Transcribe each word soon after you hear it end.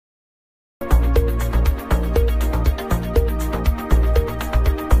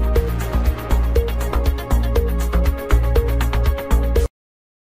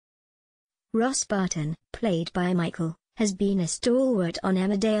Ross Barton, played by Michael, has been a stalwart on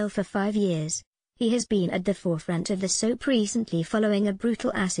Emmerdale for 5 years. He has been at the forefront of the soap recently following a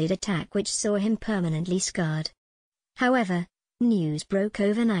brutal acid attack which saw him permanently scarred. However, news broke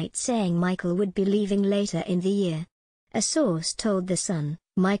overnight saying Michael would be leaving later in the year. A source told The Sun,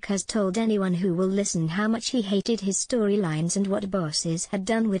 "Mike has told anyone who will listen how much he hated his storylines and what bosses had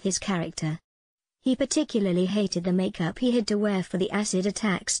done with his character. He particularly hated the makeup he had to wear for the acid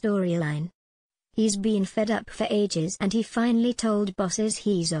attack storyline. He's been fed up for ages and he finally told bosses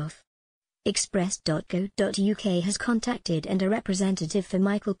he's off." Express.co.uk has contacted a representative for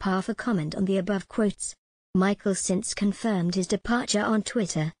Michael Parr for comment on the above quotes. Michael since confirmed his departure on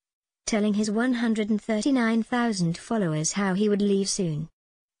Twitter, telling his 139,000 followers how he would leave soon.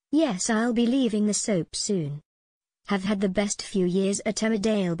 "Yes, I'll be leaving the soap soon. Have had the best few years at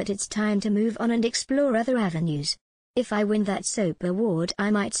Emmerdale, but it's time to move on and explore other avenues. If I win that soap award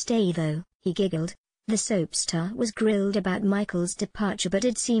I might stay though," he giggled. The soap star was grilled about Michael's departure, but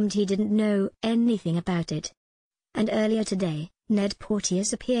it seemed he didn't know anything about it. And earlier today, Ned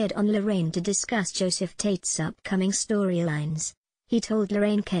Porteous appeared on Lorraine to discuss Joseph Tate's upcoming storylines. He told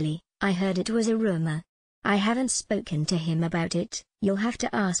Lorraine Kelly, "I heard it was a rumor. I haven't spoken to him about it, you'll have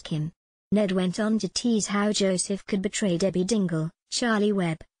to ask him." Ned went on to tease how Joseph could betray Debbie Dingle, Charlie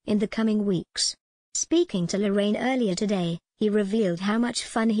Webb, in the coming weeks. Speaking to Lorraine earlier today, he revealed how much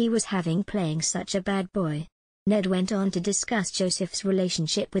fun he was having playing such a bad boy. Ned went on to discuss Joseph's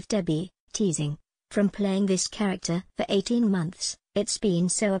relationship with Debbie, teasing, "From playing this character for 18 months, it's been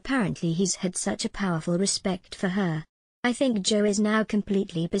so apparently he's had such a powerful respect for her. I think Joe is now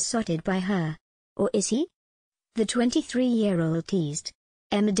completely besotted by her. Or is he?" The 23-year-old teased.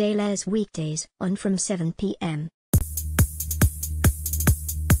 Emmerdale airs weekdays on from 7 p.m.